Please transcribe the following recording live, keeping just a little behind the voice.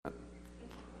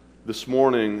This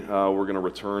morning, we're going to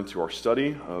return to our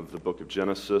study of the book of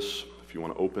Genesis. If you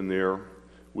want to open there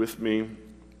with me in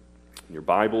your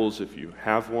Bibles, if you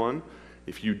have one.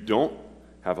 If you don't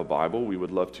have a Bible, we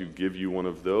would love to give you one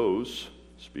of those.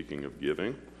 Speaking of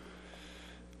giving,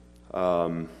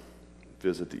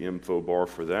 visit the info bar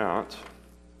for that.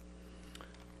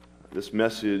 This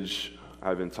message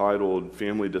I've entitled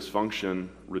Family Dysfunction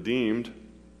Redeemed,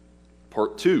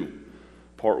 Part 2.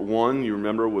 Part 1, you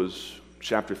remember, was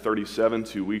chapter 37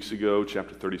 2 weeks ago.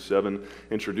 Chapter 37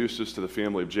 introduced us to the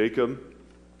family of Jacob,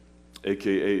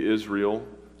 a.k.a. Israel,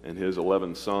 and his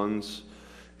 11 sons,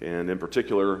 and in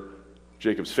particular,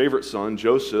 Jacob's favorite son,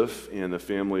 Joseph, and the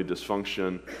family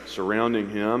dysfunction surrounding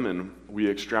him. And we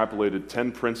extrapolated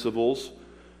 10 principles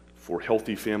for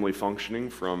healthy family functioning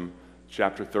from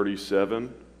chapter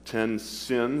 37, 10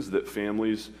 sins that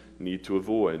families need to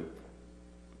avoid.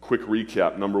 Quick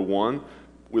recap. Number 1,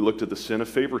 we looked at the sin of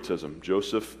favoritism.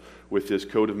 Joseph, with his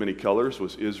coat of many colors,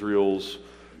 was Israel's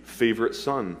favorite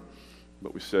son.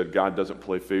 But we said God doesn't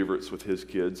play favorites with his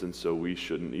kids, and so we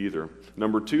shouldn't either.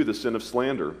 Number 2, the sin of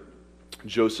slander.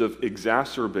 Joseph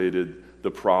exacerbated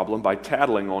the problem by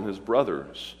tattling on his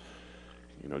brothers.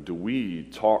 Do we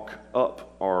talk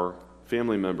up our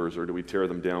family members, or do we tear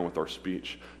them down with our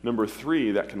speech? Number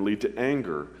 3, that can lead to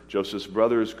anger. Joseph's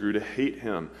brothers grew to hate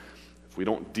him. If we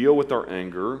don't deal with our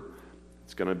anger,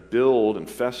 it's going to build and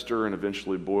fester and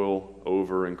eventually boil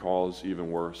over and cause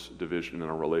even worse division in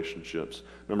our relationships.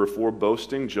 Number 4,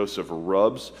 boasting. Joseph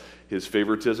rubs his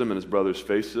favoritism in his brothers'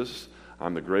 faces.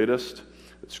 I'm the greatest.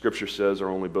 Scripture says our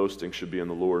only boasting should be in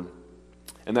the Lord.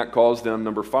 And that caused them,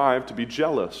 number 5, to be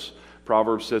jealous.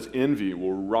 Proverbs says envy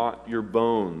will rot your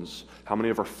bones. How many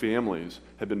of our families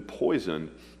have been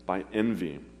poisoned by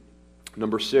envy?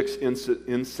 Number 6,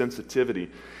 insensitivity.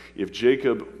 If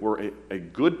Jacob were a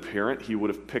good parent, he would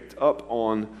have picked up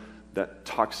on that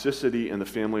toxicity in the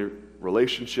family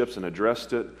relationships and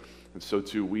addressed it. And so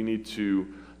too, we need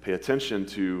to pay attention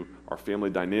to our family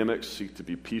dynamics, seek to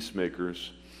be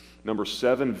peacemakers. Number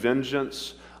 7,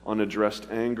 vengeance. Unaddressed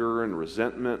anger and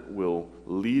resentment will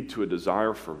lead to a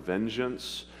desire for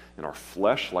vengeance. In our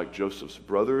flesh, like Joseph's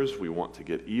brothers, we want to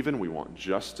get even, we want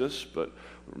justice, but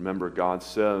remember, God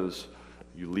says,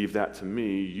 you leave that to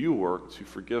me, you work to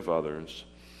forgive others.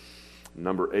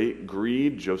 Number 8,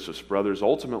 greed. Joseph's brothers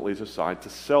ultimately decide to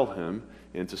sell him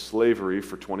into slavery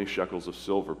for 20 shekels of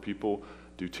silver. People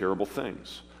do terrible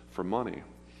things for money,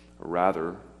 or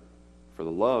rather, for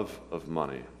the love of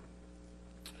money.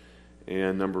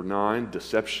 And number 9,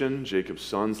 deception. Jacob's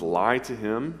sons lie to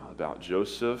him about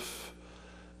Joseph.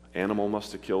 Animal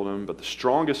must have killed him, but the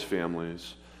strongest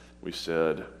families, we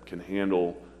said, can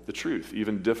handle the truth,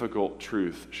 even difficult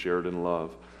truth shared in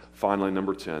love. Finally,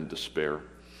 number 10, despair.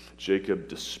 Jacob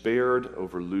despaired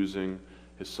over losing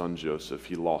his son Joseph.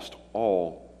 He lost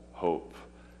all hope.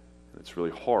 And it's really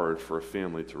hard for a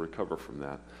family to recover from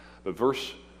that.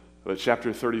 But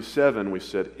chapter 37, we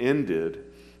said, ended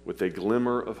with a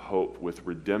glimmer of hope, with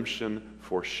redemption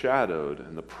foreshadowed,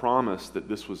 and the promise that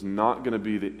this was not going to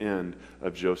be the end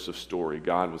of Joseph's story.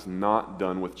 God was not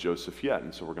done with Joseph yet,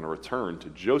 and so we're going to return to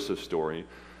Joseph's story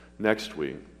next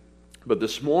week. But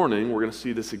this morning, we're going to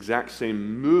see this exact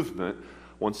same movement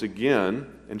once again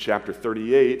in chapter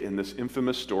 38 in this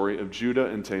infamous story of Judah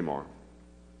and Tamar.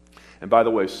 And by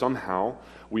the way, somehow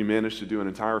we managed to do an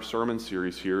entire sermon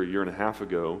series here a year and a half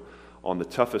ago on the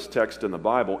toughest text in the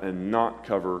Bible and not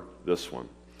cover this one.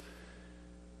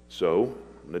 So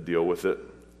I'm going to deal with it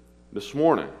this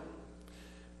morning.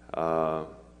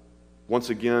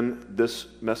 Once again, this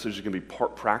message is going to be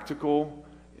part practical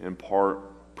and part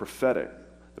prophetic.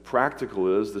 The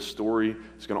practical is the story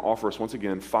is going to offer us, once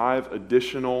again, 5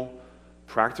 additional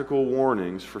practical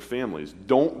warnings for families.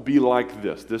 Don't be like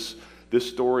this. This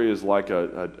story is like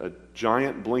a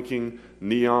giant blinking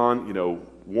neon,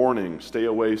 warning, stay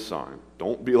away sign.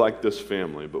 Don't be like this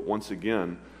family. But once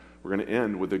again, we're going to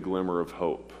end with a glimmer of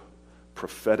hope.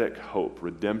 Prophetic hope,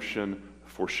 redemption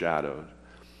foreshadowed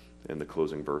in the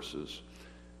closing verses.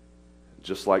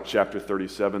 Just like chapter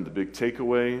 37, the big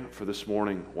takeaway for this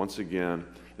morning, once again,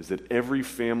 is that every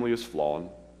family is flawed,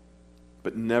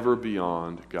 but never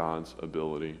beyond God's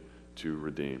ability to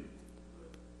redeem.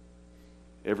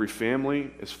 Every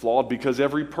family is flawed because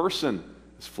every person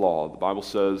is flawed. The Bible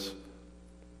says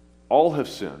all have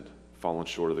sinned, fallen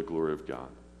short of the glory of God.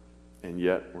 And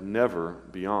yet we're never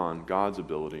beyond God's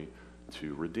ability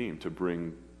to redeem, to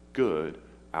bring good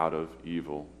out of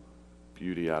evil,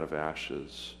 beauty out of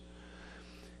ashes.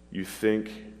 You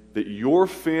think that your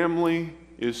family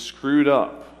is screwed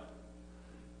up.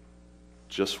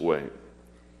 Just wait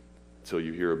until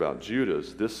you hear about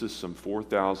Judah's. This is some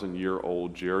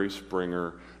 4,000-year-old Jerry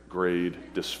Springer grade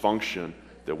dysfunction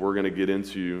that we're going to get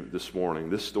into this morning.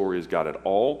 This story has got it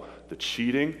all: the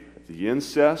cheating, the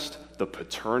incest, the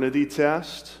paternity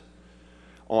test.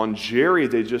 On Jerry,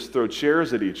 they just throw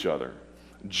chairs at each other.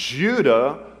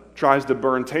 Judah tries to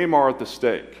burn Tamar at the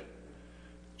stake.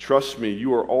 Trust me,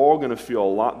 you are all going to feel a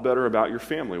lot better about your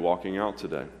family walking out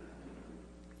today.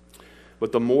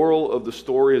 But the moral of the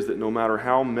story is that no matter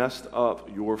how messed up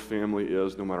your family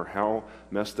is, no matter how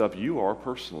messed up you are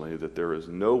personally, that there is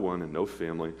no one and no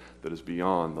family that is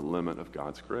beyond the limit of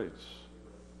God's grace.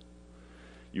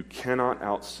 You cannot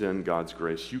out-sin God's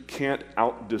grace. You can't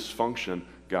out-dysfunction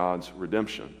God's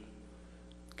redemption.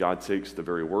 God takes the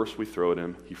very worst we throw at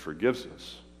him, he forgives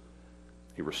us,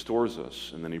 he restores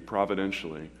us, and then he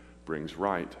providentially brings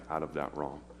right out of that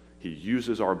wrong. He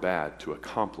uses our bad to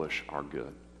accomplish our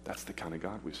good. That's the kind of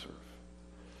God we serve.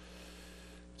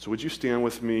 So would you stand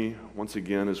with me once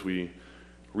again as we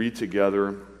read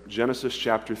together Genesis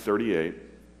chapter 38.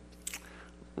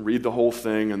 Read the whole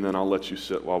thing, and then I'll let you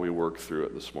sit while we work through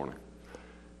it this morning.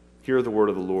 Hear the word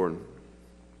of the Lord.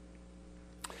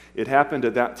 It happened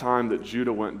at that time that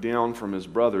Judah went down from his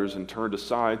brothers and turned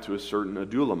aside to a certain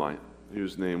Adulamite,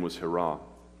 whose name was Hirah.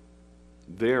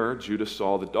 There Judah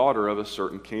saw the daughter of a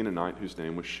certain Canaanite whose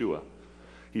name was Shua.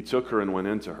 He took her and went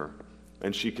into her,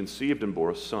 and she conceived and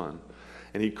bore a son,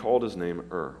 and he called his name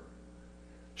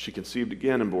She conceived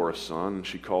again and bore a son, and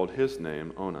she called his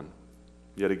name Onan.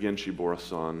 Yet again she bore a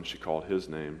son, and she called his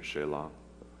name Shelah.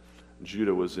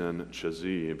 Judah was in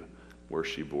Chezib, where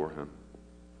she bore him.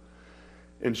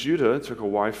 And Judah took a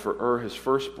wife for his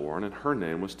firstborn, and her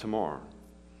name was Tamar.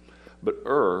 But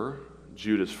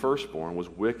Judah's firstborn, was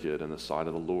wicked in the sight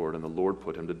of the Lord, and the Lord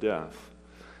put him to death.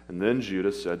 And then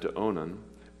Judah said to Onan,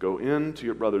 "Go in to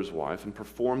your brother's wife and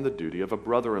perform the duty of a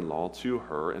brother-in-law to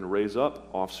her and raise up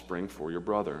offspring for your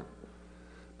brother."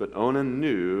 But Onan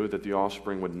knew that the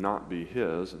offspring would not be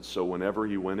his, and so whenever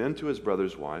he went into his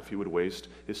brother's wife, he would waste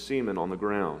his semen on the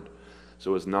ground,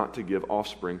 so as not to give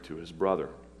offspring to his brother.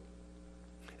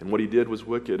 And what he did was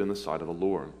wicked in the sight of the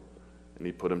Lord, and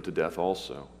he put him to death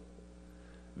also.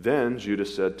 Then Judah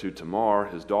said to Tamar,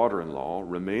 his daughter-in-law,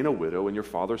 "Remain a widow in your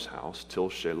father's house till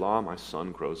Shelah my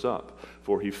son grows up,"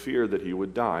 for he feared that he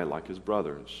would die like his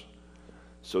brothers.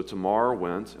 So Tamar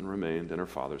went and remained in her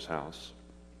father's house.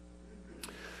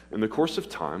 In the course of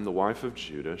time, the wife of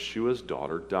Judah, Shua's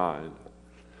daughter, died.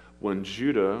 When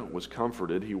Judah was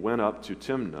comforted, he went up to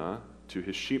Timnah to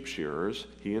his sheep shearers,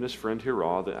 he and his friend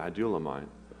Hirah the Adulamite.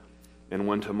 And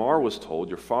when Tamar was told,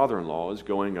 "Your father-in-law is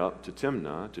going up to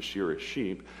Timnah to shear his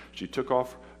sheep," she took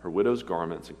off her widow's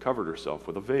garments and covered herself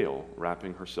with a veil,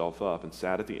 wrapping herself up, and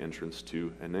sat at the entrance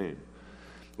to Enaim,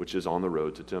 which is on the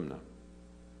road to Timnah.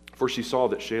 For she saw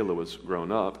that Shelah was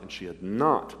grown up, and she had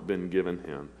not been given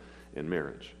him in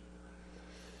marriage.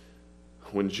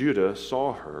 When Judah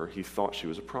saw her, he thought she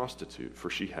was a prostitute, for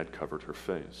she had covered her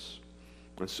face.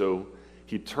 And so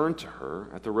he turned to her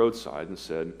at the roadside and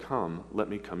said, "Come, let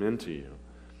me come in to you."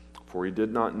 For he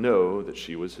did not know that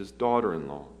she was his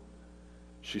daughter-in-law.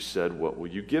 She said, "What will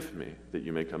you give me that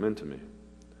you may come into me?"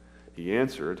 He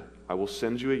answered, "I will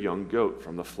send you a young goat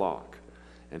from the flock."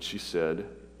 And she said,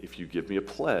 "If you give me a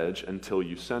pledge until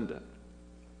you send it."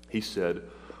 He said,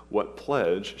 "What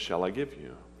pledge shall I give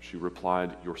you?" She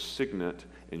replied, "Your signet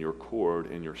and your cord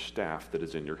and your staff that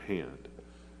is in your hand."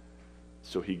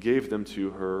 So he gave them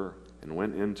to her and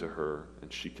went in to her,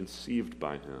 and she conceived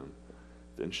by him.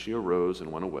 Then she arose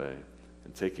and went away,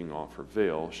 and taking off her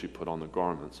veil, she put on the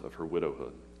garments of her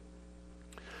widowhood.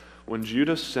 When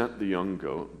Judah sent the young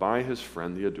goat by his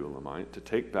friend the Adulamite to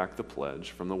take back the pledge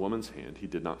from the woman's hand, he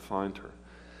did not find her.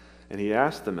 And he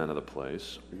asked the men of the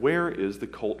place, "Where is the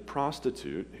cult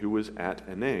prostitute who was at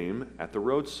Enaim at the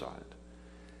roadside?"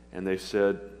 And they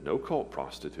said, "No cult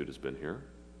prostitute has been here."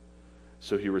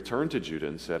 So he returned to Judah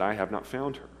and said, "I have not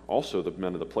found her." Also the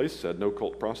men of the place said, "No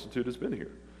cult prostitute has been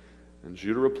here." And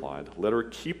Judah replied, "Let her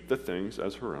keep the things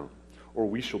as her own, or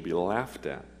we shall be laughed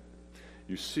at.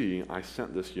 You see, I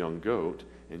sent this young goat,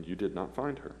 and you did not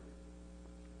find her."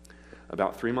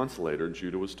 About 3 months later,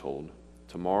 Judah was told,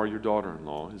 "Tamar, your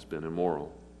daughter-in-law, has been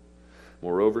immoral.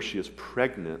 Moreover, she is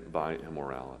pregnant by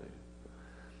immorality."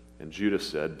 And Judah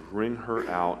said, "Bring her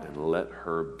out and let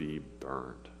her be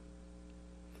burned."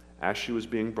 As she was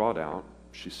being brought out,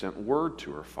 she sent word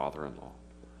to her father-in-law,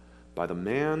 "By the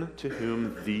man to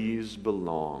whom these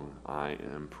belong, I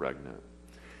am pregnant."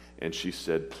 And she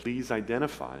said, "Please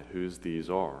identify whose these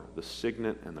are, the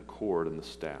signet and the cord and the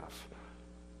staff."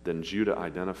 Then Judah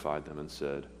identified them and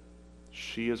said,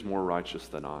 "She is more righteous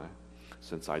than I,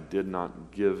 since I did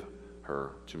not give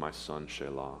her to my son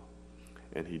Shelah."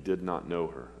 And he did not know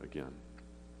her again.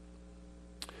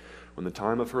 When the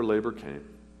time of her labor came,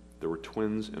 there were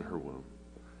twins in her womb.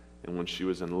 And when she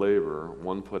was in labor,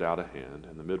 one put out a hand,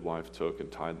 and the midwife took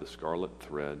and tied the scarlet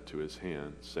thread to his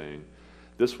hand, saying,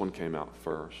 "This one came out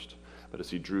first." But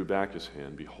as he drew back his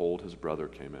hand, behold, his brother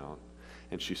came out.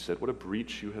 And she said, "What a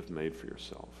breach you have made for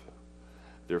yourself."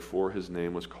 Therefore his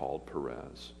name was called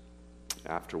Perez.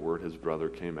 Afterward his brother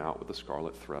came out with a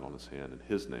scarlet thread on his hand, and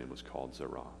his name was called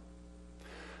Zerah.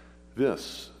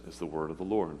 This is the word of the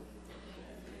Lord.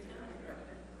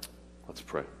 Let's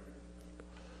pray.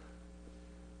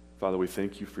 Father, we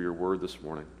thank you for your word this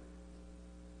morning.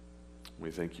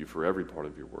 We thank you for every part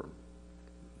of your word,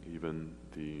 even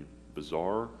the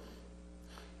bizarre,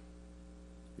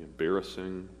 the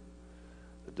embarrassing,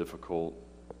 the difficult.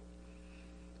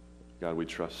 God, we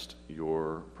trust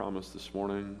your promise this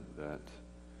morning that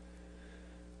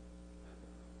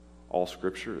all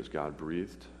Scripture is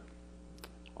God-breathed.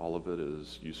 All of it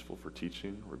is useful for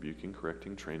teaching, rebuking,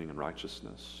 correcting, training in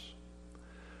righteousness.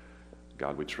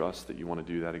 God, we trust that you want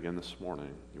to do that again this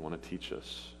morning. You want to teach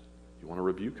us. You want to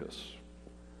rebuke us.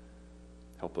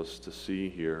 Help us to see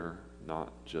here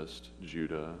not just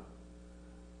Judah,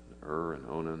 and and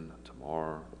Onan, and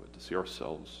Tamar, but to see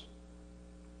ourselves.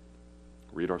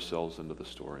 Read ourselves into the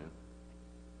story.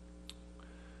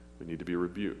 We need to be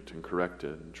rebuked and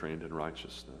corrected and trained in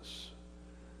righteousness.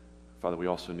 Father, we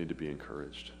also need to be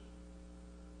encouraged.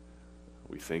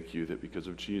 We thank you that because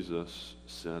of Jesus,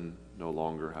 sin no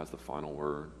longer has the final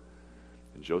word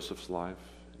in Joseph's life,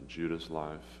 in Judah's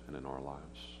life, and in our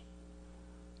lives.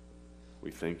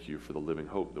 We thank you for the living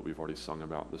hope that we've already sung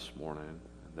about this morning,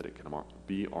 and that it can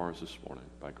be ours this morning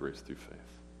by grace through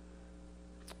faith.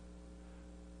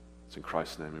 It's in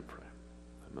Christ's name we pray.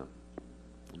 Amen.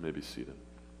 You may be seated.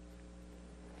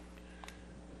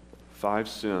 5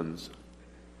 sins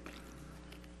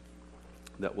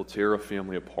that will tear a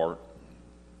family apart.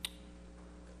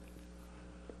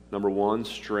 Number 1,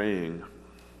 straying.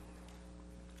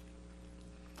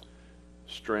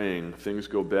 Straying. Things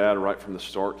go bad right from the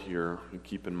start here. And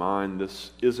keep in mind,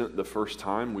 this isn't the first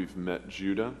time we've met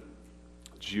Judah.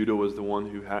 Judah was the one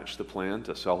who hatched the plan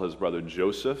to sell his brother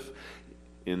Joseph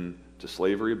into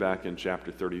slavery back in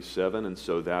chapter 37, and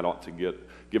so that ought to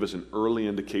give us an early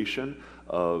indication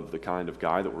of the kind of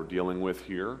guy that we're dealing with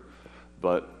here.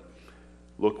 But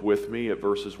look with me at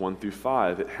verses 1 through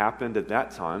 5. It happened at that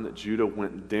time that Judah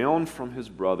went down from his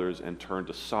brothers and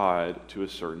turned aside to a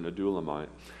certain Adullamite.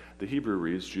 The Hebrew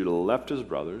reads, Judah left his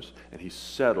brothers and he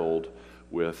settled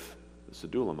with this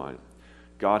Adullamite.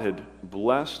 God had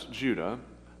blessed Judah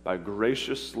by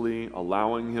graciously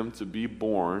allowing him to be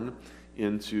born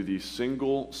into the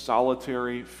single,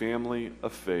 solitary family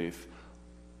of faith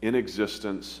in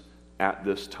existence at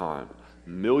this time.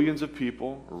 Millions of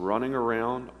people running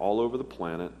around all over the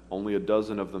planet, only a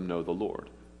dozen of them know the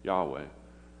Lord, Yahweh,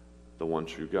 the one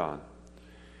true God.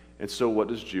 And so what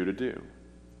does Judah do?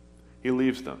 He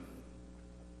leaves them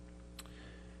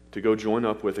to go join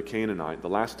up with a Canaanite. The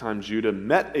last time Judah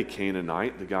met a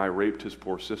Canaanite, the guy raped his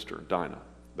poor sister, Dinah,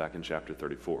 back in chapter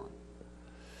 34.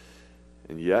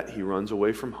 And yet he runs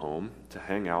away from home to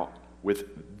hang out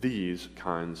with these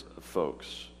kinds of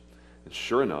folks. And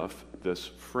sure enough, this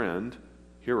friend,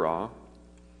 Hirah,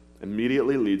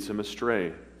 immediately leads him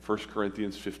astray. 1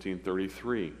 Corinthians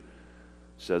 15:33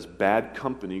 says, bad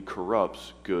company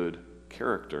corrupts good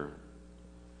character.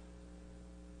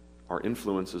 Our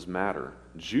influences matter.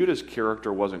 Judah's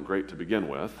character wasn't great to begin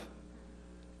with,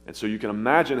 and so you can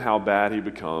imagine how bad he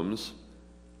becomes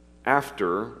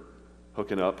after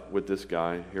hooking up with this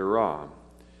guy, Hirah.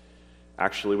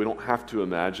 Actually, we don't have to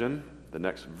imagine. The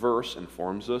next verse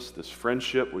informs us this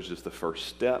friendship was just the first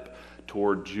step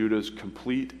toward Judah's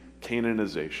complete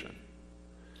Canaanization.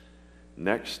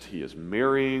 Next, he is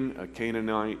marrying a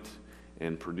Canaanite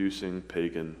and producing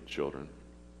pagan children.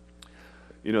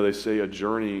 You know, they say a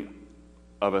journey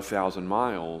of 1,000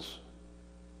 miles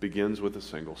begins with a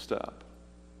single step.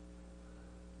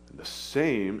 And the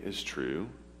same is true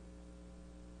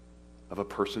of a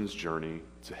person's journey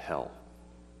to hell.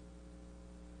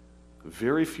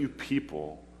 Very few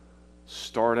people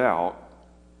start out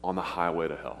on the highway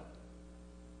to hell.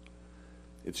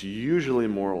 It's usually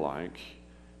more like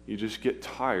you just get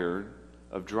tired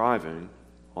of driving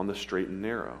on the straight and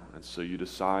narrow, and so you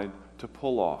decide to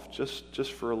pull off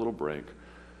just for a little break,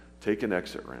 take an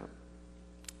exit ramp,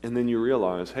 and then you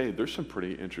realize, hey, there's some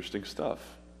pretty interesting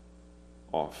stuff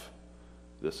off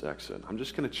this exit. I'm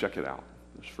just going to check it out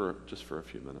just for a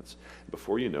few minutes.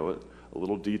 Before you know it, a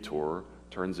little detour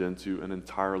turns into an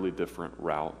entirely different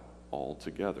route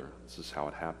altogether. This is how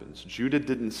it happens. Judah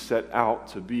didn't set out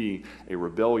to be a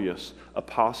rebellious,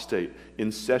 apostate,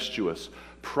 incestuous,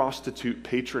 prostitute,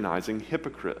 patronizing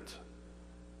hypocrite.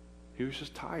 He was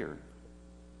just tired.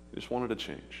 He just wanted a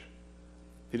change.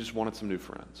 He just wanted some new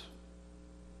friends.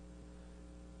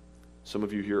 Some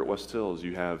of you here at West Hills,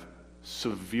 you have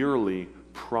severely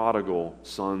prodigal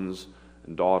sons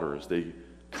and daughters. They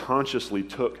consciously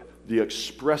took the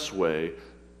expressway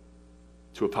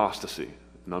to apostasy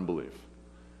and unbelief.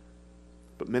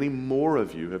 But many more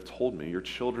of you have told me your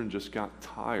children just got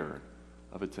tired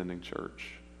of attending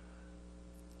church,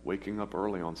 waking up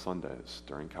early on Sundays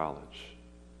during college,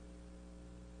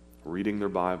 reading their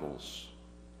Bibles,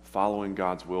 following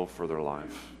God's will for their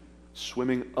life,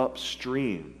 swimming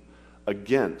upstream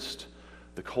against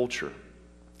the culture.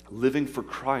 Living for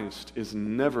Christ is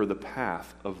never the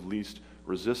path of least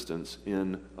resistance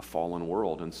in a fallen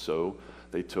world, and so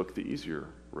they took the easier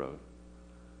road.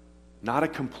 Not a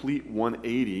complete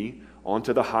 180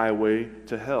 onto the highway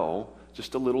to hell,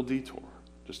 just a little detour,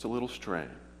 just a little stray.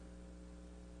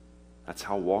 That's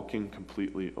how walking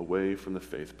completely away from the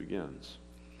faith begins.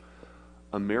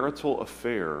 A marital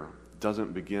affair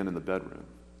doesn't begin in the bedroom.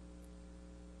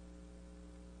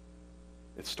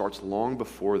 It starts long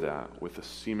before that with a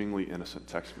seemingly innocent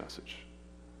text message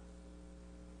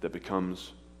that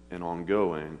becomes an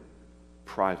ongoing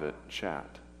private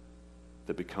chat,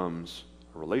 that becomes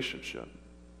a relationship,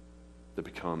 that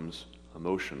becomes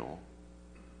emotional,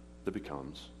 that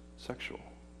becomes sexual.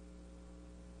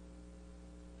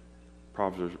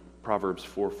 Proverbs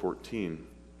 4:14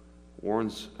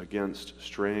 warns against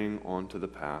straying onto the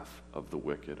path of the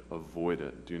wicked. Avoid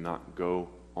it. Do not go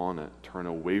on it. Turn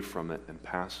away from it and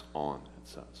pass on, it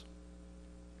says.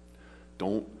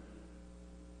 Don't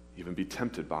even be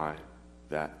tempted by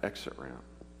that exit ramp.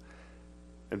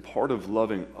 And part of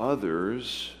loving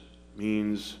others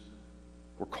means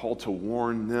we're called to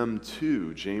warn them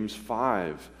too. James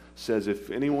 5 says, if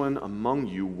anyone among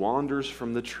you wanders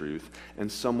from the truth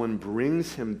and someone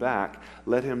brings him back,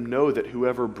 let him know that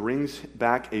whoever brings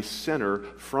back a sinner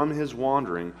from his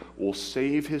wandering will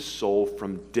save his soul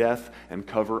from death and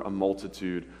cover a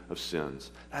multitude of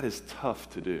sins. That is tough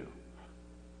to do.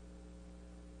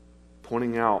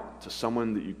 Pointing out to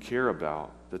someone that you care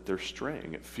about that they're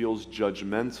straying, it feels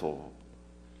judgmental.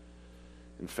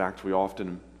 In fact, we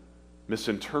often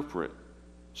misinterpret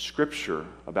Scripture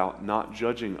about not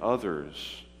judging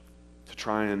others to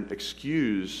try and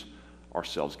excuse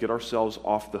ourselves, get ourselves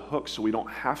off the hook so we don't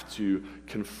have to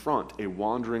confront a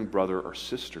wandering brother or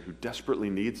sister who desperately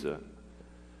needs it.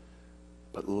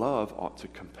 But love ought to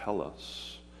compel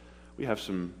us. We have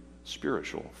some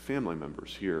spiritual family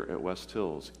members here at West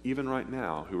Hills, even right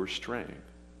now, who are straying.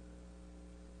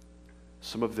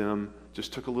 Some of them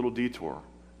just took a little detour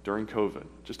during COVID,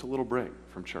 just a little break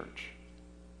from church.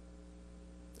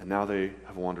 And now they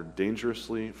have wandered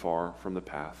dangerously far from the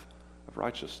path of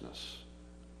righteousness.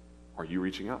 Are you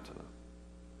reaching out to them?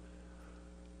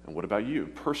 And what about you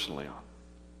personally?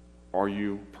 Are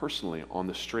you personally on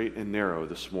the straight and narrow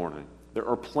this morning? There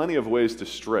are plenty of ways to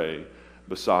stray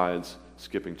besides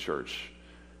skipping church.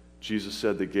 Jesus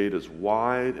said the gate is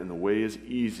wide and the way is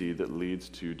easy that leads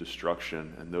to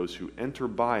destruction, and those who enter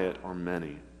by it are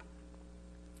many.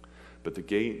 But the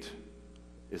gate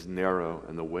is narrow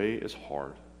and the way is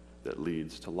hard that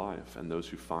leads to life, and those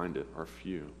who find it are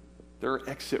few. There are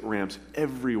exit ramps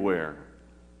everywhere.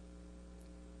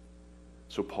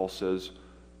 So Paul says,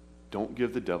 don't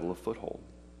give the devil a foothold.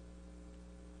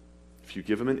 If you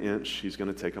give him an inch, he's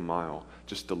going to take a mile.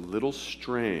 Just a little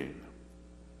strain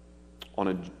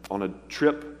on a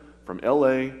trip from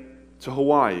LA to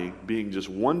Hawaii, being just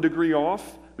 1 degree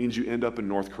off, means you end up in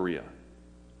North Korea.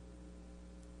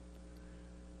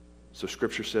 So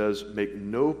Scripture says, make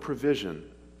no provision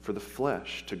for the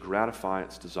flesh to gratify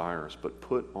its desires, but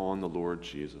put on the Lord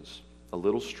Jesus. A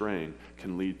little strain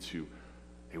can lead to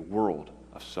a world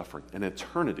of suffering, an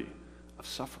eternity of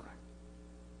suffering.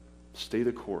 Stay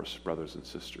the course, brothers and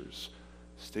sisters.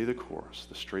 Stay the course,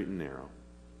 the straight and narrow.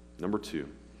 Number 2,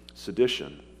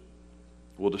 sedition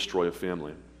will destroy a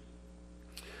family.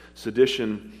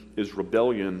 Sedition is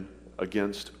rebellion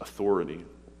against authority.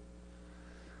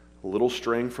 A little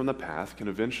straying from the path can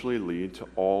eventually lead to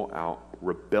all-out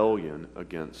rebellion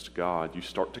against God. You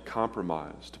start to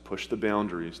compromise, to push the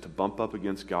boundaries, to bump up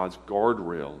against God's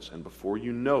guardrails, and before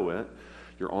you know it,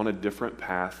 you're on a different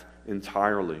path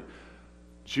entirely.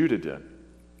 Judah did.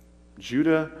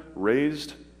 Judah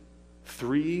raised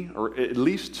 3, or at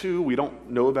least 2, we don't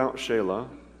know about Shelah,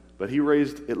 but he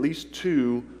raised at least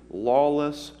 2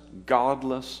 lawless,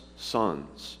 godless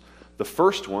sons. The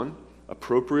first one,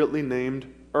 appropriately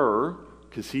named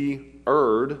because he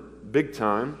erred big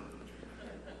time.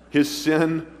 His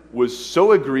sin was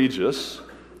so egregious,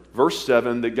 verse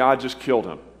 7, that God just killed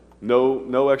him.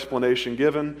 No explanation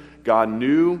given. God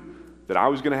knew that I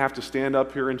was going to have to stand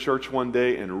up here in church one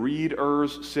day and read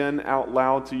Er's sin out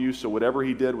loud to you, so whatever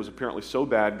he did was apparently so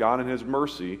bad, God in his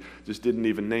mercy just didn't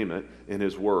even name it in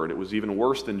his word. It was even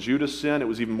worse than Judah's sin. It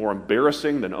was even more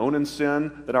embarrassing than Onan's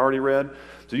sin that I already read.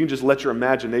 So you can just let your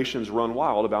imaginations run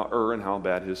wild about and how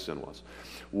bad his sin was.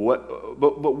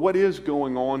 But what is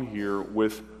going on here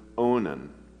with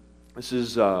Onan? This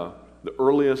is the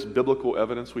earliest biblical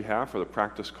evidence we have for the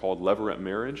practice called levirate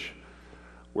marriage,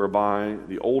 whereby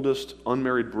the oldest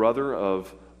unmarried brother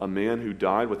of a man who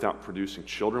died without producing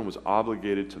children was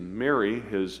obligated to marry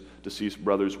his deceased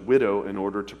brother's widow in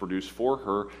order to produce for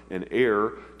her an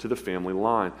heir to the family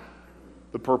line.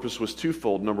 The purpose was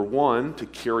twofold. Number one, to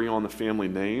carry on the family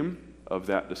name of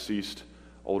that deceased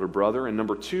older brother, and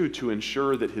number two, to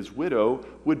ensure that his widow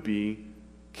would be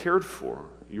cared for.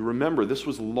 You remember, this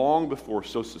was long before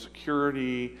Social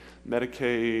Security,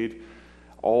 Medicaid,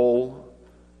 all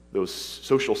those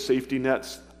social safety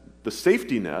nets. The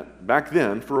safety net back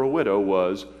then for a widow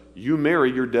was you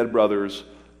marry your dead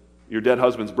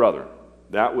husband's brother.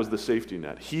 That was the safety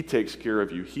net. He takes care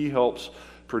of you. He helps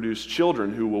produce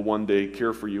children who will one day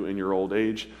care for you in your old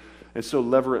age. And so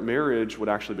levirate marriage would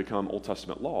actually become Old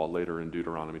Testament law later in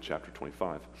Deuteronomy chapter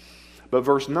 25. But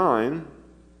verse 9,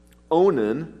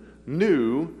 Onan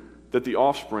knew that the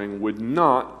offspring would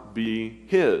not be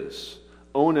his.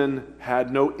 Onan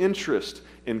had no interest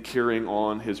in carrying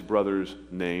on his brother's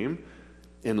name,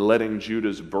 in letting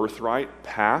Judah's birthright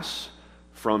pass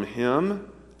from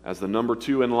him as the number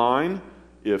two in line.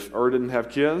 If didn't have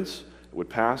kids, it would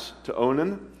pass to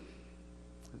Onan.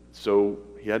 So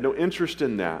he had no interest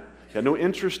in that. He had no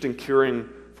interest in caring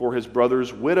for his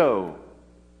brother's widow,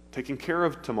 taking care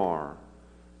of Tamar.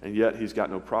 And yet he's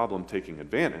got no problem taking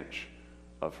advantage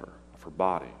of her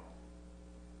body,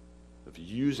 of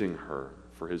using her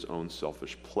for his own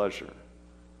selfish pleasure.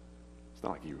 It's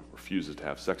not like he refuses to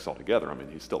have sex altogether. I mean,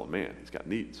 he's still a man. He's got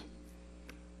needs.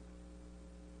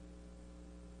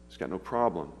 He's got no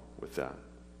problem with that.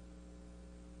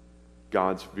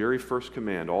 God's very first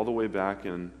command, all the way back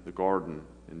in the garden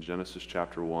in Genesis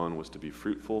chapter 1, was to be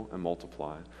fruitful and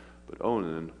multiply. But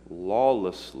Onan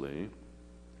lawlessly,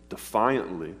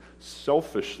 defiantly,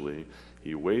 selfishly,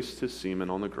 he wastes his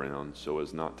semen on the ground so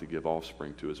as not to give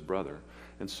offspring to his brother.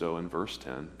 And so in verse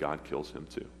 10, God kills him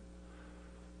too.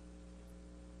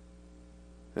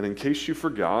 And in case you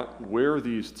forgot where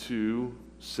these two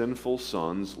sinful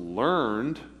sons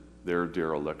learned their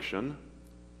dereliction,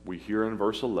 we hear in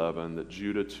verse 11 that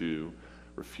Judah too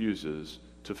refuses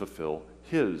to fulfill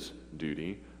his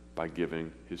duty by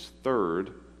giving his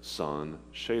third son,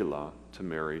 Shelah, to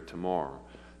marry Tamar.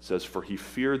 It says, for he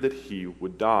feared that he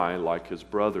would die like his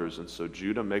brothers. And so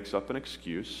Judah makes up an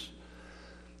excuse.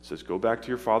 It says, go back to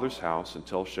your father's house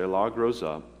until Shelah grows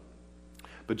up.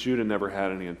 But Judah never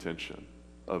had any intention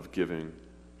of giving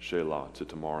Shelah to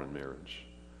Tamar in marriage.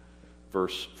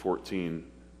 Verse 14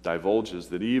 divulges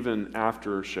that even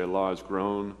after Shelah has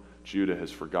grown, Judah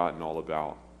has forgotten all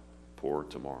about poor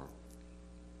Tamar.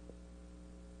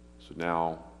 So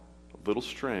now, a little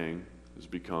straying has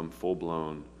become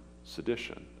full-blown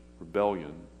sedition,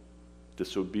 rebellion,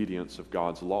 disobedience of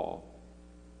God's law.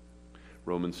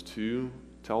 Romans 2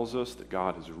 tells us that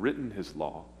God has written his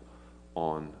law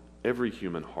on every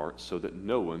human heart so that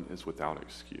no one is without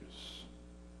excuse.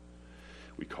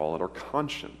 We call it our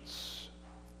conscience.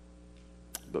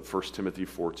 But 1 Timothy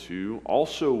 4:2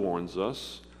 also warns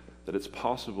us that it's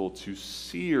possible to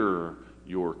sear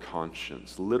your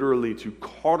conscience, literally to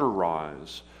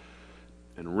cauterize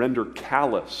and render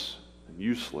callous and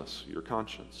useless your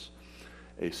conscience.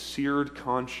 A seared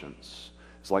conscience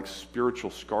is like spiritual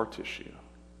scar tissue.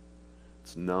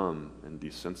 It's numb and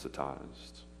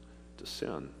desensitized to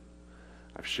sin.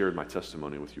 I've shared my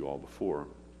testimony with you all before.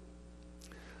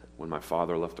 When my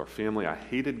father left our family, I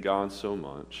hated God so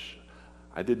much.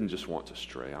 I didn't just want to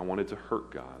stray. I wanted to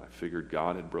hurt God. I figured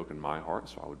God had broken my heart,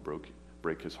 so I would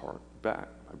break his heart back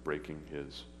by breaking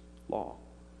his law.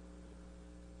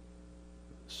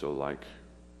 So like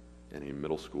any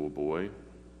middle school boy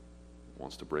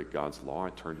wants to break God's law, I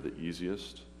turned to the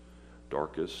easiest,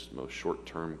 darkest, most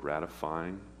short-term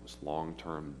gratifying, most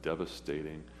long-term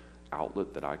devastating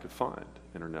outlet that I could find,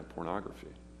 internet pornography.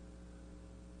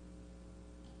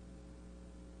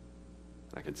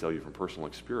 I can tell you from personal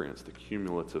experience the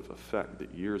cumulative effect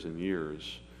that years and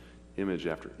years, image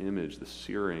after image, the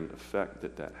searing effect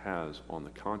that that has on the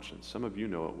conscience. Some of you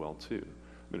know it well too.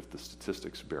 I mean, if the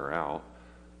statistics bear out,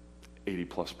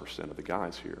 80+% of the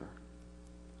guys here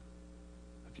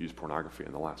have used pornography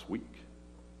in the last week.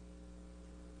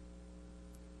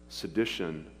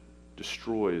 Sedition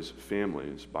destroys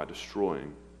families by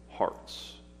destroying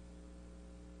hearts.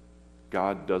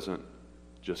 God doesn't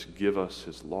just give us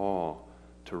his law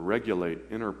to regulate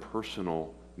interpersonal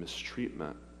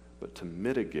mistreatment, but to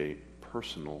mitigate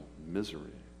personal misery.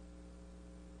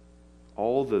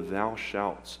 All the thou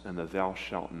shalts and the thou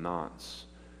shalt nots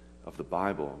of the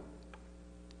Bible,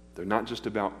 they're not just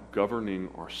about governing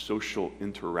our social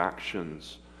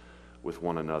interactions with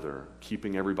one another,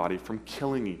 keeping everybody from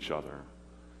killing each other.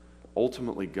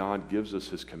 Ultimately, God gives us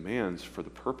his commands for the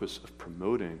purpose of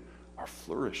promoting our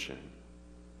flourishing.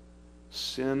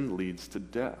 Sin leads to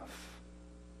death.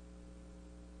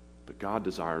 But God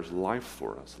desires life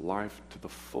for us, life to the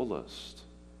fullest.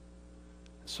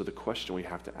 So the question we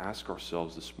have to ask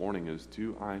ourselves this morning is,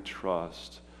 do I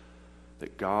trust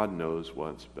that God knows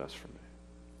what's best for me?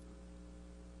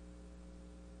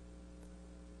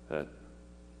 That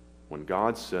when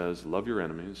God says, love your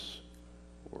enemies,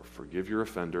 or forgive your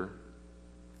offender,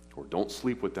 or don't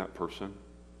sleep with that person,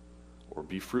 or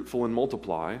be fruitful and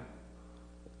multiply,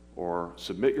 or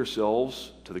submit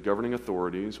yourselves to the governing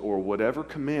authorities, or whatever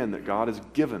command that God has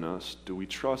given us, do we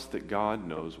trust that God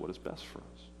knows what is best for us?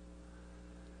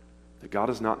 That God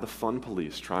is not the fun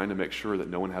police trying to make sure that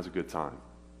no one has a good time.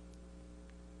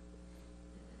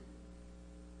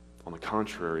 On the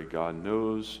contrary, God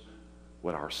knows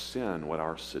what our sin, what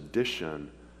our sedition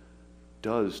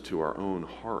does to our own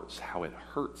hearts, how it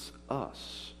hurts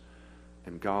us.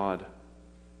 And God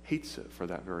hates it for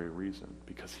that very reason,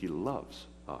 because he loves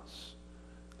us.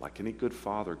 Like any good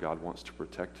father, God wants to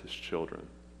protect his children.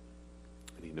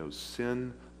 And he knows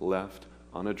sin left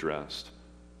unaddressed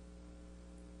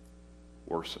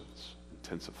worsens,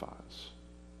 intensifies.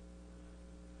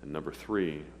 And number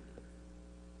 3,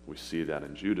 we see that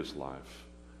in Judah's life,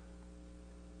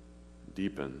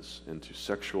 deepens into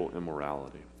sexual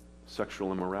immorality.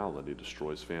 Sexual immorality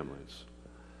destroys families.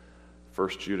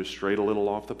 First, Judah strayed a little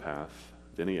off the path.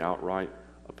 Then he outright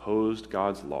opposed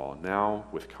God's law. Now,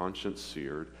 with conscience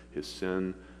seared, his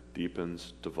sin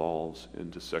deepens, devolves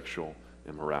into sexual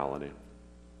immorality.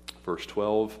 Verse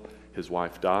 12, his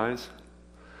wife dies.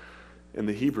 And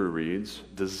the Hebrew reads,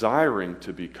 desiring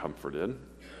to be comforted,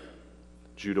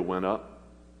 Judah went up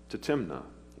to Timnah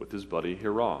with his buddy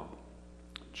Hirah.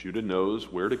 Judah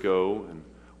knows where to go and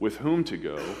with whom to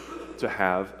go to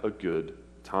have a good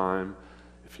time.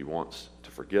 If he wants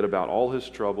to forget about all his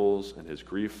troubles and his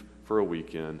grief for a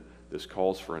weekend, this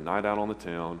calls for a night out on the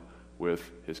town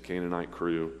with his Canaanite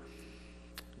crew.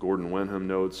 Gordon Wenham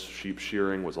notes, sheep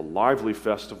shearing was a lively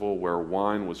festival where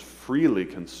wine was freely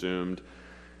consumed,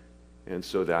 and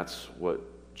so that's what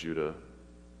Judah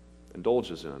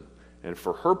indulges in. And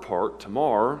for her part,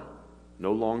 Tamar,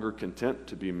 no longer content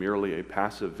to be merely a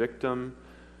passive victim,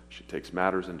 she takes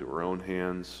matters into her own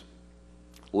hands.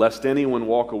 Lest anyone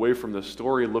walk away from this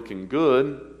story looking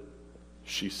good,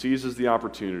 she seizes the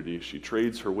opportunity. She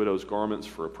trades her widow's garments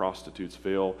for a prostitute's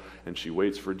veil, and she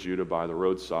waits for Judah by the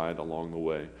roadside along the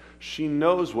way. She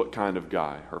knows what kind of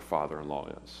guy her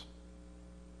father-in-law is.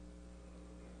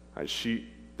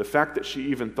 The fact that she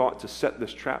even thought to set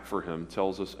this trap for him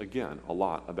tells us, again, a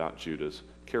lot about Judah's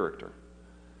character.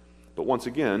 But once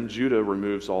again, Judah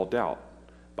removes all doubt.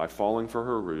 By falling for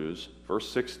her ruse, verse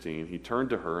 16, he turned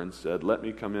to her and said, let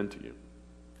me come in to you.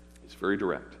 He's very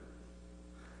direct.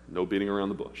 No beating around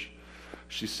the bush.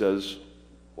 She says,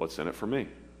 what's in it for me?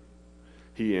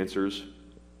 He answers,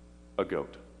 a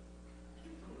goat.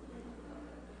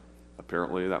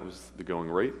 Apparently that was the going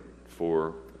rate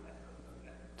for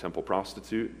temple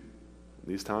prostitute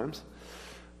in these times.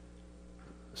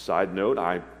 Side note,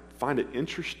 I find it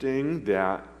interesting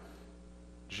that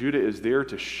Judah is there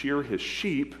to shear his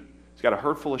sheep. He's got a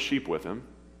herd full of sheep with him,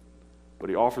 but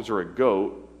he offers her a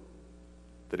goat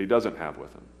that he doesn't have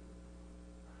with him.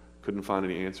 Couldn't find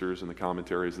any answers in the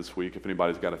commentaries this week. If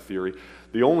anybody's got a theory,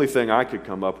 the only thing I could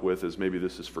come up with is maybe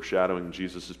this is foreshadowing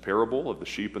Jesus' parable of the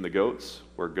sheep and the goats,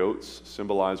 where goats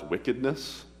symbolize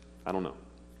wickedness. I don't know.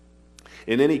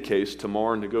 In any case,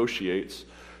 Tamar negotiates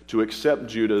to accept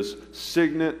Judah's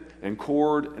signet and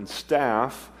cord and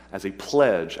staff as a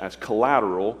pledge, as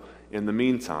collateral in the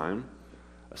meantime.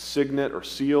 A signet or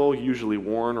seal, usually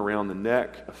worn around the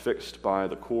neck, affixed by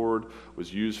the cord,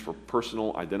 was used for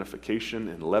personal identification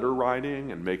in letter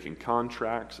writing and making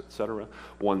contracts, etc.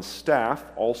 One staff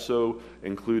also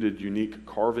included unique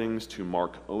carvings to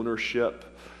mark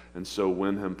ownership, and so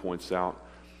Wenham points out,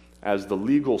 as the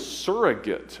legal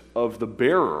surrogate of the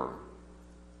bearer,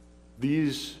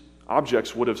 these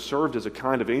objects would have served as a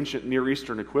kind of ancient Near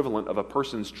Eastern equivalent of a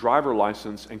person's driver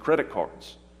license and credit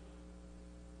cards.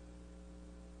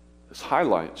 This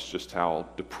highlights just how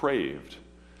depraved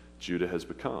Judah has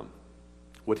become.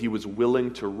 What he was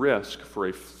willing to risk for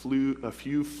a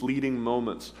few fleeting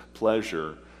moments'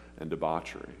 pleasure and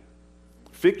debauchery.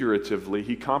 Figuratively,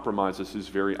 he compromises his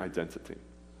very identity.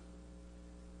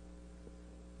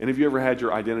 And have you ever had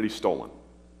your identity stolen?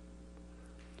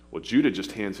 Well, Judah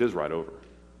just hands his right over.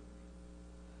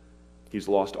 He's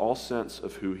lost all sense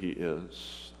of who he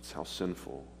is. That's how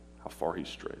sinful, how far he's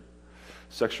strayed.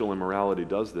 Sexual immorality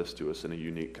does this to us in a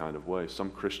unique kind of way.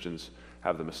 Some Christians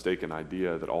have the mistaken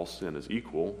idea that all sin is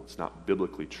equal. It's not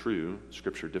biblically true.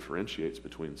 Scripture differentiates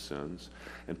between sins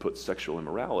and puts sexual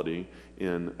immorality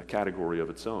in a category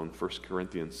of its own. 1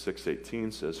 Corinthians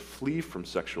 6:18 says, "Flee from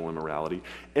sexual immorality.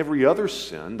 Every other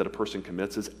sin that a person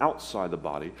commits is outside the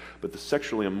body, but the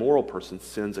sexually immoral person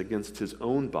sins against his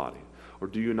own body. Or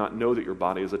do you not know that your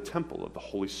body is a temple of the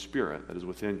Holy Spirit that is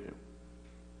within you?"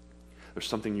 There's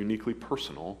something uniquely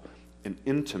personal and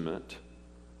intimate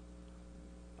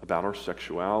about our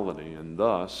sexuality, and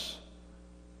thus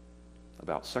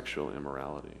about sexual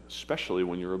immorality, especially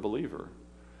when you're a believer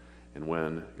and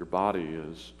when your body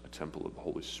is a temple of the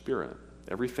Holy Spirit.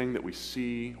 Everything that we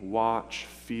see, watch,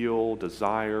 feel,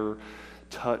 desire,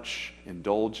 touch,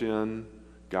 indulge in,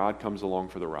 God comes along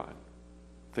for the ride.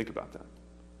 Think about that.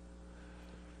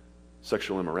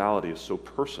 Sexual immorality is so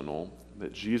personal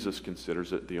that Jesus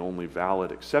considers it the only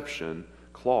valid exception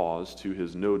clause to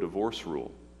his no divorce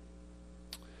rule.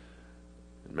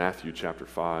 In Matthew chapter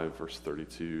 5, verse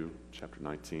 32, chapter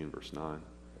 19, verse 9,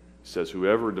 he says,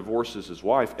 "Whoever divorces his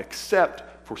wife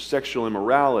except for sexual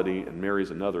immorality and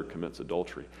marries another commits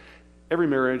adultery." Every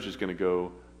marriage is going to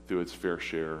go through its fair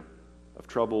share of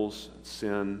troubles and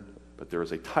sin, but there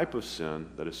is a type of sin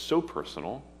that is so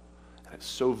personal and it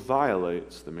so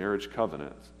violates the marriage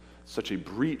covenant, such a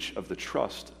breach of the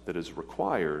trust that is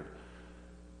required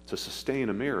to sustain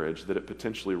a marriage, that it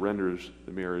potentially renders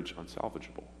the marriage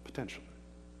unsalvageable, potentially.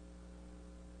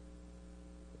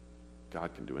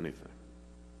 God can do anything.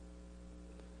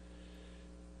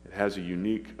 It has a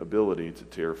unique ability to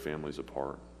tear families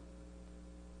apart.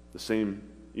 The same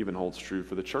even holds true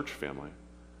for the church family.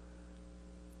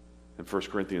 In 1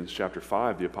 Corinthians chapter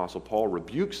 5, the Apostle Paul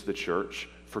rebukes the church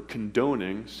for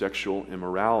condoning sexual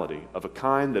immorality of a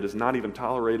kind that is not even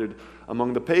tolerated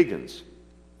among the pagans.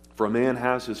 For a man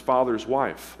has his father's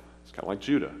wife. It's kind of like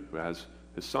Judah, who has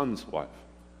his son's wife.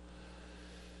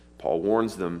 Paul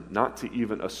warns them not to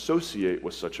even associate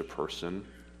with such a person,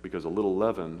 because a little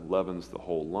leaven leavens the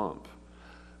whole lump.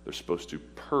 They're supposed to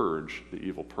purge the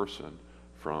evil person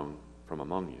from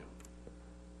among you.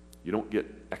 You don't get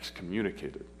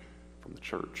excommunicated from the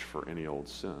church for any old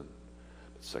sin.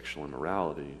 But sexual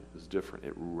immorality is different.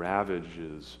 It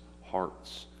ravages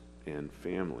hearts and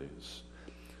families.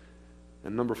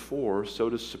 And number 4, so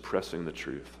does suppressing the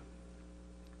truth.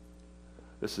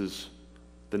 This is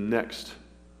the next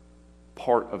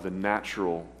part of the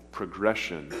natural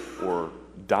progression or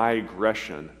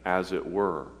digression, as it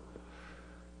were.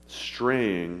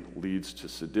 Straying leads to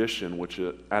sedition, which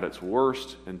at its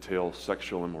worst entails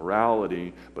sexual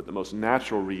immorality, but the most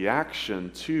natural reaction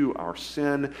to our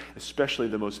sin, especially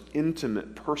the most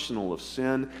intimate, personal of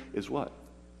sin, is what?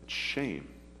 It's shame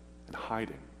and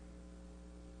hiding.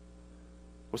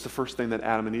 What's the first thing that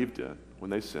Adam and Eve did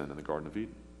when they sinned in the Garden of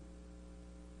Eden?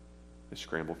 They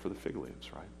scrambled for the fig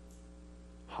leaves, right?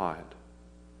 Hide.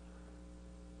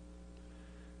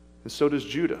 And so does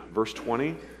Judah. Verse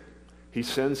 20, he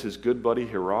sends his good buddy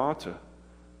Hirah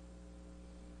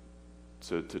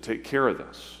to take care of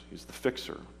this. He's the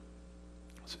fixer.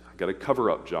 I've got a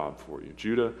cover-up job for you.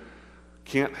 Judah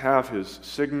can't have his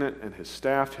signet and his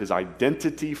staff, his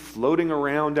identity floating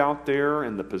around out there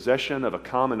in the possession of a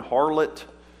common harlot.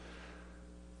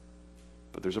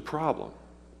 But there's a problem.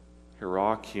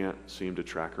 Hirah can't seem to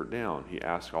track her down. He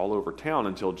asks all over town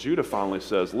until Judah finally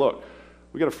says, look,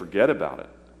 we got to forget about it.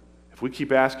 If we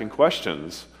keep asking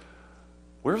questions,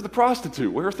 where's the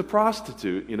prostitute? Where's the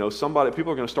prostitute? You know,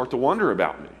 people are going to start to wonder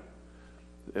about me.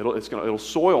 It'll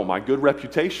soil my good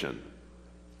reputation.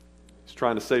 He's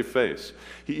trying to save face.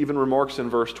 He even remarks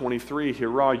in verse 23,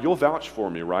 Hirah, you'll vouch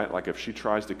for me, right? Like if she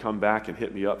tries to come back and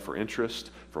hit me up for interest,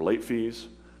 for late fees.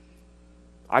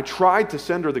 I tried to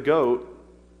send her the goat.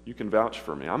 You can vouch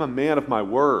for me. I'm a man of my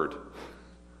word.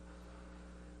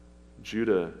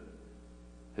 Judah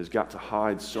has got to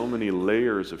hide so many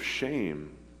layers of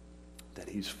shame that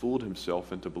he's fooled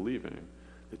himself into believing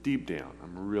that deep down,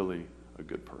 I'm really a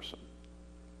good person.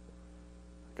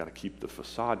 I've got to keep the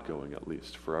facade going, at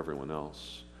least, for everyone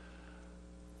else.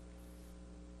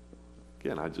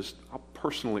 Again, I'll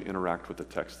personally interact with the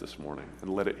text this morning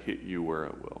and let it hit you where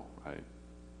it will.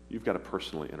 You've got to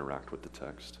personally interact with the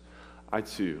text. I,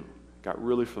 too, got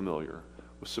really familiar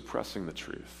with suppressing the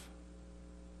truth,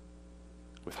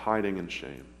 with hiding in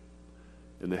shame.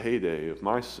 In the heyday of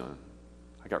my sin,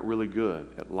 I got really good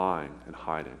at lying and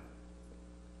hiding.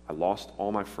 I lost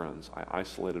all my friends. I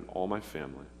isolated all my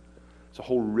family. It's a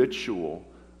whole ritual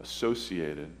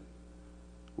associated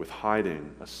with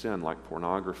hiding a sin like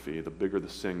pornography. The bigger the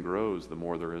sin grows, the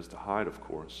more there is to hide, of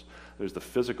course. There's the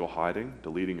physical hiding,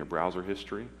 deleting your browser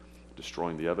history,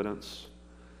 destroying the evidence.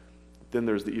 Then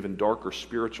there's the even darker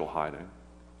spiritual hiding,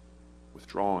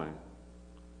 withdrawing,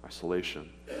 isolation.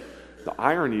 The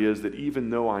irony is that even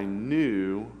though I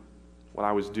knew what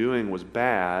I was doing was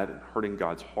bad and hurting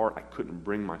God's heart, I couldn't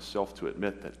bring myself to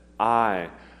admit that I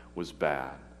was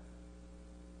bad.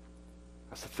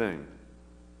 That's the thing.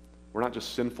 We're not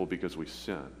just sinful because we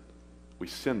sin. We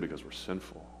sin because we're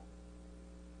sinful.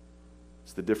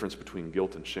 It's the difference between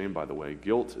guilt and shame, by the way.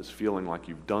 Guilt is feeling like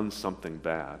you've done something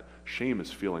bad. Shame is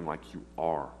feeling like you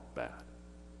are bad.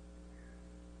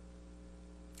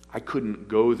 I couldn't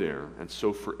go there, and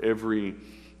so for every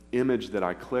image that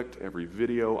I clicked, every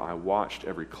video I watched,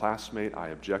 every classmate I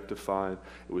objectified,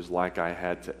 it was like I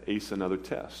had to ace another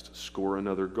test, score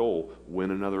another goal,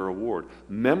 win another award,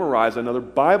 memorize another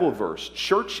Bible verse.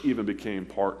 Church even became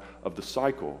part of the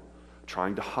cycle,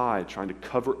 trying to hide, trying to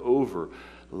cover over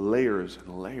layers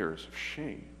and layers of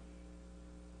shame.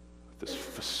 This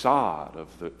facade of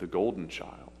the golden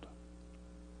child.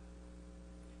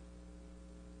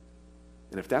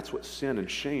 And if that's what sin and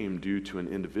shame do to an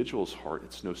individual's heart,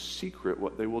 it's no secret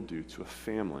what they will do to a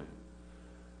family.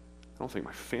 I don't think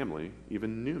my family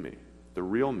even knew me, the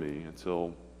real me,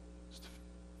 until just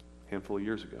a handful of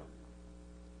years ago.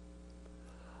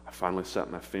 I finally sat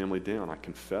my family down. I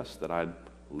confessed that I'd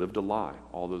lived a lie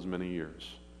all those many years.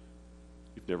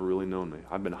 You've never really known me.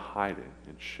 I've been hiding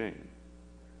in shame.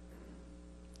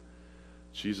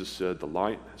 Jesus said, "The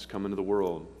light has come into the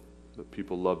world, but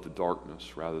people love the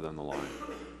darkness rather than the light.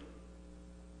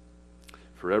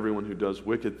 For everyone who does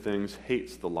wicked things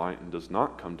hates the light and does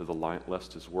not come to the light,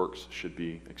 lest his works should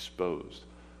be exposed."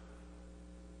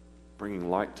 Bringing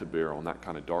light to bear on that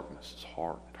kind of darkness is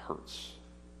hard. It hurts.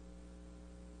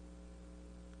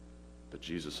 But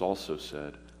Jesus also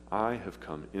said, "I have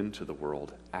come into the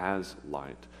world as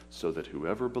light, so that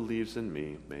whoever believes in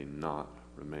me may not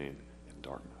remain in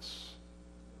darkness."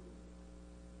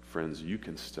 Friends, you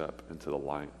can step into the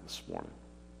light this morning.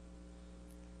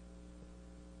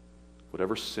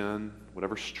 Whatever sin,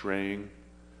 whatever straying,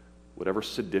 whatever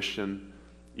sedition,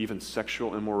 even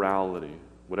sexual immorality,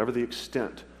 whatever the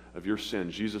extent of your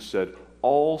sin, Jesus said,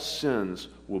 all sins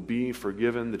will be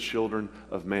forgiven the children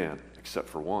of man, except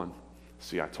for one.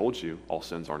 See, I told you, all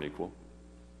sins aren't equal.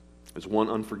 There's one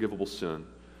unforgivable sin.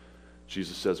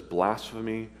 Jesus says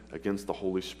blasphemy against the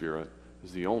Holy Spirit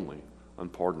is the only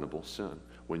unpardonable sin.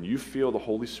 When you feel the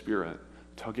Holy Spirit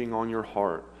tugging on your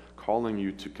heart, calling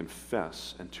you to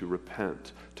confess and to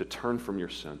repent, to turn from your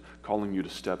sin, calling you to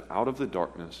step out of the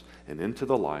darkness and into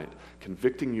the light,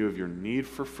 convicting you of your need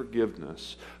for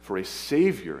forgiveness, for a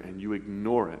Savior, and you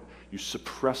ignore it, you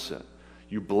suppress it,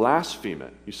 you blaspheme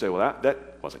it. You say, well,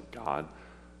 that wasn't God.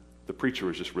 The preacher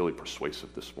was just really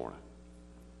persuasive this morning.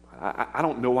 I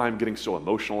don't know why I'm getting so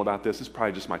emotional about this. It's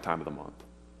probably just my time of the month.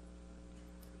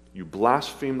 You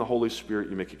blaspheme the Holy Spirit.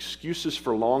 You make excuses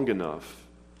for long enough.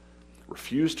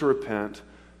 Refuse to repent.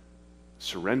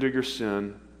 Surrender your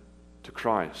sin to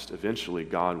Christ. Eventually,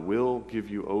 God will give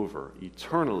you over,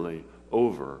 eternally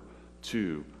over,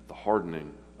 to the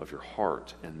hardening of your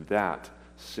heart. And that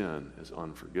sin is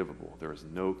unforgivable. There is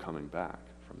no coming back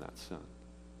from that sin.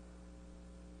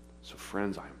 So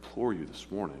friends, I implore you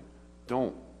this morning,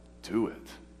 don't do it.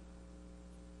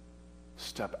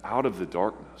 Step out of the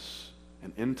darkness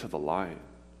and into the light.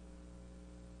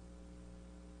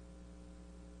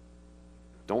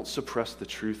 Don't suppress the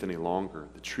truth any longer,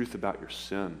 the truth about your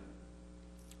sin,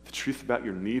 the truth about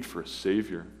your need for a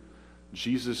Savior.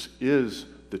 Jesus is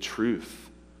the truth.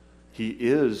 He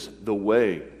is the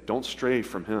way. Don't stray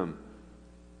from Him.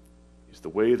 He's the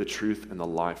way, the truth, and the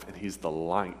life, and He's the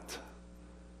light.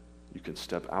 You can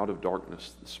step out of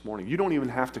darkness this morning. You don't even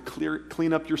have to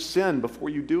clean up your sin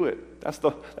before you do it. That's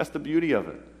the beauty of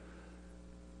it.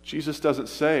 Jesus doesn't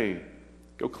say,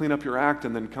 go clean up your act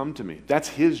and then come to me. That's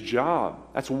His job.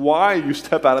 That's why you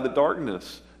step out of the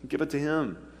darkness and give it to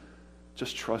Him.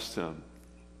 Just trust Him.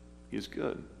 He is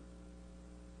good.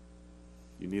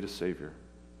 You need a Savior.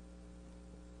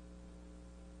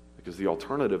 Because the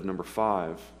alternative, number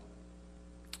 5,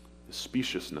 is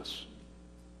speciousness.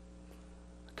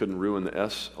 I couldn't ruin the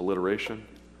S alliteration,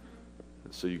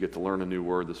 and so you get to learn a new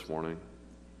word this morning.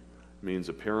 It means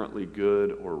apparently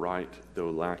good or right,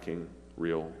 though lacking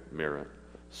real merit.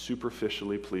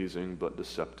 Superficially pleasing, but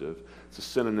deceptive. It's a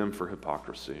synonym for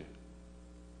hypocrisy.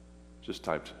 Just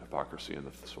typed hypocrisy in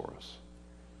the thesaurus.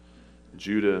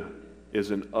 Judah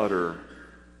is an utter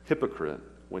hypocrite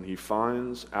when he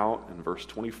finds out in verse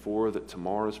 24 that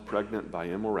Tamar is pregnant by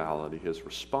immorality, his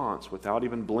response, without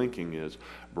even blinking, is,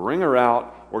 bring her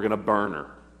out, we're going to burn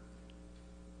her.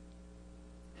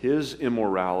 His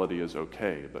immorality is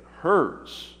okay, but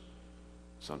hers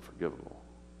is unforgivable.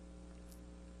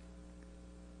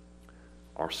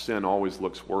 Our sin always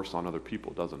looks worse on other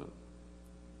people, doesn't it?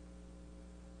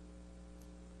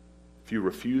 If you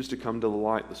refuse to come to the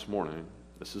light this morning,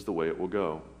 this is the way it will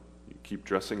go. You keep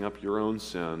dressing up your own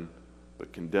sin,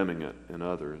 but condemning it in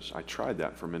others. I tried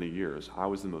that for many years. I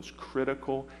was the most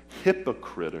critical,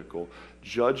 hypocritical,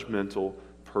 judgmental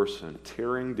person,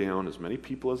 tearing down as many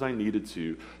people as I needed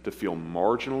to feel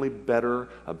marginally better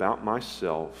about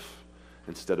myself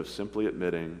instead of simply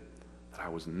admitting that I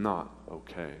was not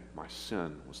okay. My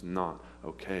sin was not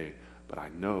okay, but I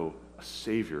know a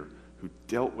Savior who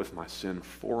dealt with my sin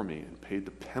for me and paid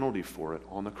the penalty for it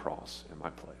on the cross in my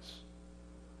place.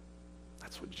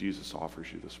 That's what Jesus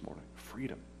offers you this morning,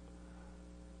 freedom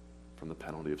from the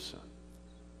penalty of sin.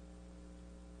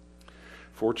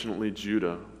 Fortunately,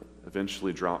 Judah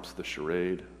eventually drops the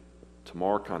charade.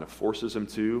 Tamar kind of forces him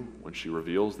to when she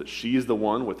reveals that she's the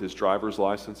one with his driver's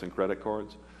license and credit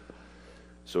cards.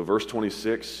 So verse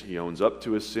 26, he owns up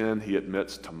to his sin. He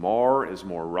admits, Tamar is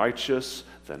more righteous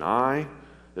than I.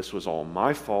 This was all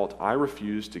my fault. I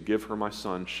refused to give her my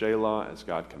son Shelah as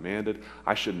God commanded.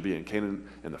 I shouldn't be in Canaan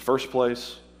in the first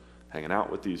place, hanging out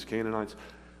with these Canaanites.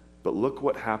 But look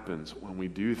what happens when we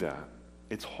do that.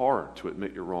 It's hard to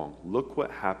admit you're wrong. Look what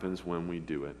happens when we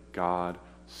do it. God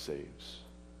saves.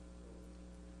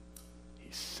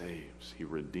 He saves. He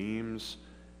redeems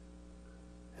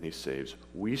and he saves.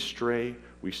 We stray,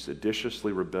 we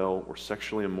seditiously rebel, we're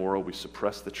sexually immoral, we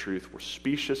suppress the truth, we're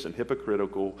specious and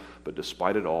hypocritical, but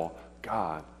despite it all,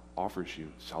 God offers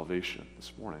you salvation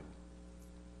this morning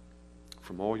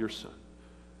from all your sin.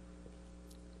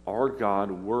 Our God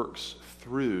works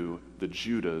through the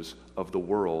Judahs of the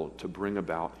world to bring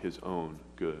about his own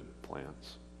good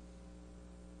plans.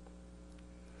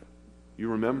 You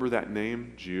remember that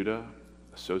name, Judah,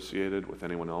 associated with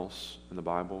anyone else in the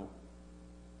Bible?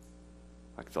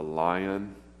 Like the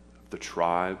lion of the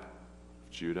tribe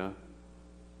of Judah.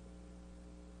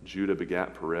 Judah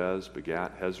begat Perez,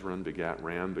 begat Hezron, begat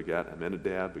Ram, begat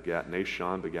Amminadab, begat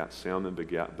Nahshon, begat Salmon,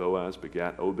 begat Boaz,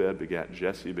 begat Obed, begat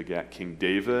Jesse, begat King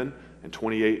David, and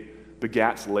 28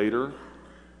 begats later,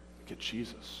 begat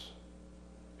Jesus,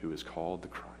 who is called the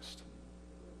Christ.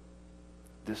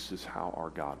 This is how our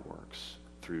God works,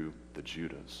 through the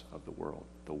Judahs of the world,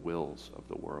 the wills of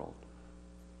the world.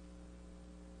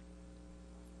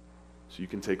 So you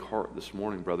can take heart this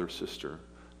morning, brother, sister.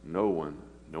 No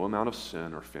amount of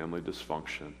sin or family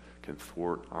dysfunction can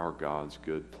thwart our God's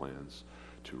good plans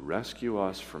to rescue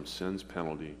us from sin's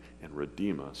penalty and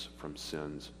redeem us from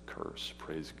sin's curse.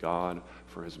 Praise God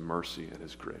for his mercy and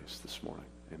his grace this morning.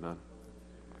 Amen.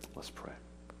 Let's pray.